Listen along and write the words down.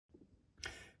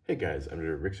Hey guys, I'm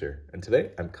Rix here, and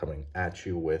today I'm coming at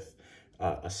you with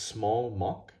a small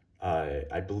mock.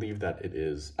 I believe that it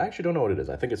is, I actually don't know what it is.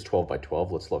 I think it's 12 by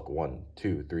 12. Let's look. 1,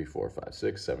 2, 3, 4, 5,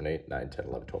 6, 7, 8, 9, 10,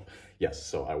 11, 12. Yes,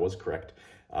 so I was correct.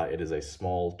 It is a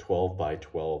small 12 by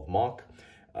 12 mock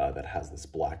that has this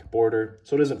black border.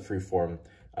 So it isn't freeform,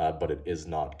 but it is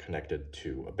not connected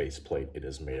to a base plate. It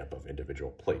is made up of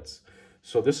individual plates.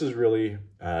 So this is really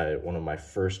one of my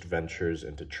first ventures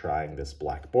into trying this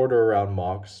black border around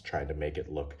mocks, trying to make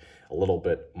it look a little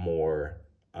bit more,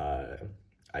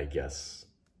 I guess,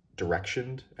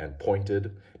 directioned and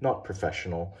pointed, not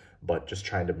professional, but just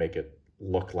trying to make it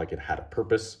look like it had a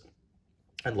purpose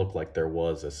and look like there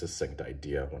was a succinct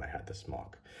idea when I had this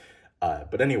mock.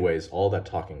 But anyways, all that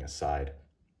talking aside,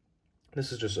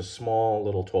 this is just a small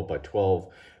little 12 by 12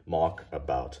 mock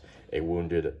about a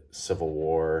wounded Civil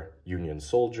War Union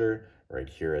soldier right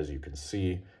here, as you can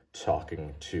see,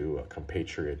 talking to a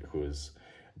compatriot who is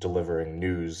delivering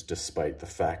news despite the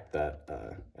fact that,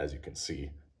 as you can see,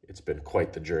 it's been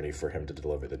quite the journey for him to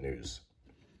deliver the news.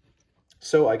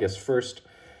 So I guess first,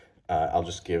 I'll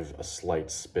just give a slight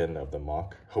spin of the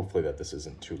mock. Hopefully that this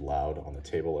isn't too loud on the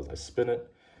table as I spin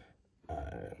it.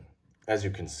 As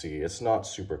you can see, it's not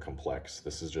super complex.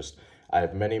 This is just, I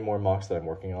have many more mocks that I'm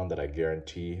working on that I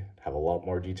guarantee have a lot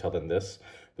more detail than this,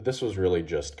 but this was really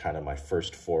just kind of my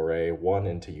first foray, one,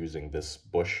 into using this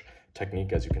bush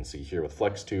technique, as you can see here with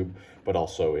flex tube, but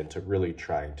also into really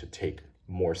trying to take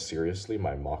more seriously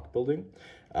my mock building.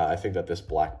 I think that this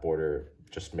black border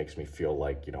just makes me feel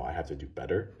like, you know, I have to do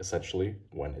better, essentially,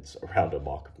 when it's around a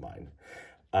mock of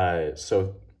mine.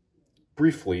 So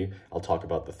briefly, I'll talk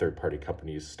about the third-party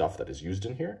company's stuff that is used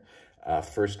in here.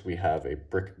 First, we have a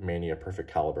Brick Mania Perfect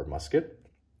Caliber musket.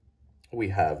 We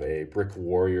have a Brick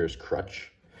Warriors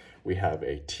crutch. We have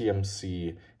a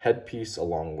TMC headpiece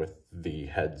along with the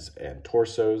heads and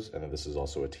torsos, and then this is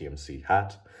also a TMC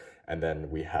hat. And then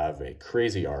we have a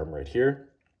crazy arm right here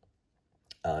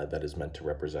that is meant to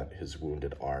represent his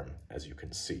wounded arm, as you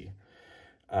can see.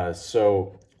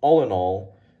 So all in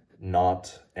all,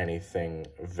 not anything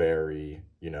very,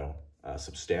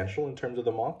 substantial in terms of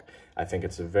the mock. I think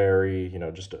it's a very,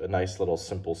 just a nice little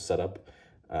simple setup,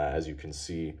 as you can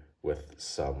see, with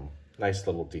some nice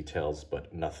little details,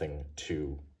 but nothing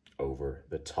too over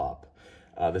the top.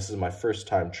 This is my first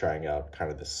time trying out kind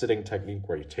of the sitting technique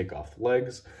where you take off the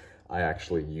legs. I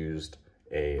actually used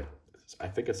I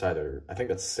think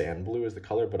that's sand blue is the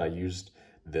color, but I used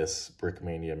this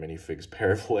Brickmania Minifigs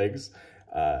pair of legs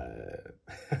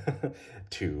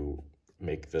to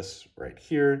make this right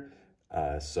here.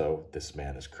 So this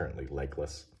man is currently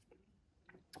legless.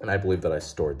 And I believe that I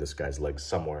stored this guy's legs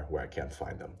somewhere where I can't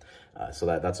find them. So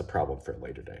that's a problem for a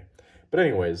later day. But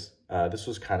anyways, this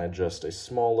was kind of just a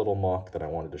small little mock that I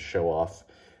wanted to show off,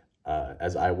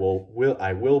 as I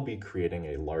will be creating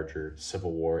a larger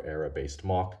Civil War era based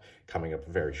mock coming up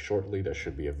very shortly. There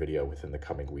should be a video within the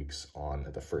coming weeks on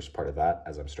the first part of that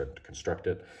as I'm starting to construct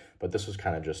it. But this was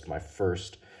kind of just my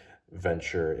first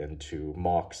venture into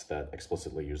mocks that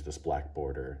explicitly use this black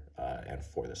border and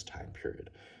for this time period.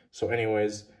 So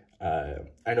anyways,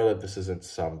 I know that this isn't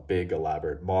some big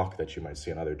elaborate mock that you might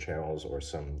see on other channels or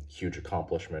some huge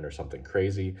accomplishment or something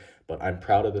crazy, but I'm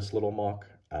proud of this little mock.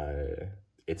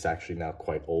 It's actually now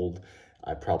quite old.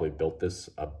 I probably built this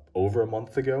over a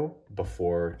month ago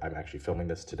before I'm actually filming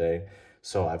this today.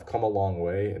 So I've come a long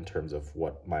way in terms of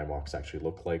what my mocks actually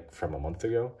look like from a month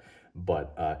ago,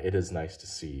 but it is nice to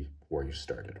see where you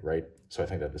started, right? So I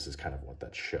think that this is kind of what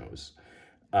that shows.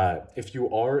 If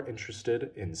you are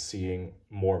interested in seeing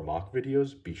more mock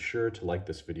videos, be sure to like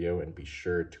this video and be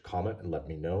sure to comment and let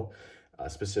me know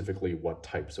specifically what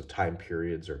types of time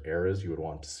periods or eras you would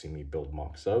want to see me build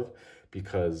mocks of,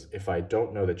 because if I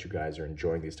don't know that you guys are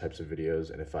enjoying these types of videos,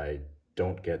 and if I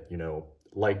don't get,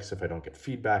 likes, if I don't get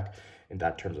feedback in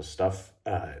that terms of stuff,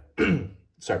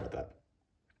 sorry about that.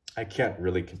 I can't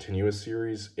really continue a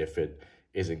series if it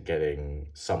isn't getting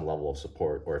some level of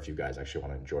support, or if you guys actually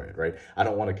want to enjoy it, right? I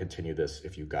don't want to continue this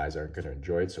if you guys aren't going to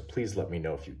enjoy it, so please let me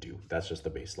know if you do. That's just the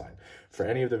baseline. For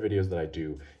any of the videos that I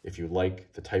do, if you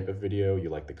like the type of video, you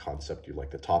like the concept, you like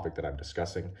the topic that I'm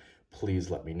discussing, please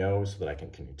let me know so that I can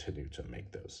continue to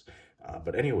make those.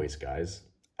 But anyways, guys,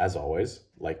 as always,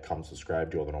 like, comment, subscribe,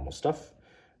 do all the normal stuff.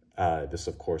 This,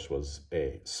 of course, was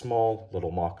a small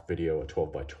little mock video, a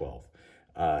 12 by 12.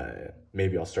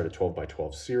 Maybe I'll start a 12 by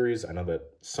 12 series. I know that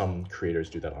some creators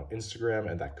do that on Instagram,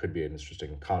 and that could be an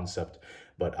interesting concept,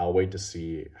 but I'll wait to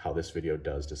see how this video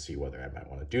does to see whether I might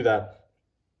want to do that.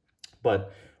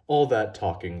 But all that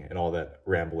talking and all that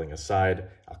rambling aside,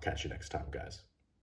 I'll catch you next time, guys.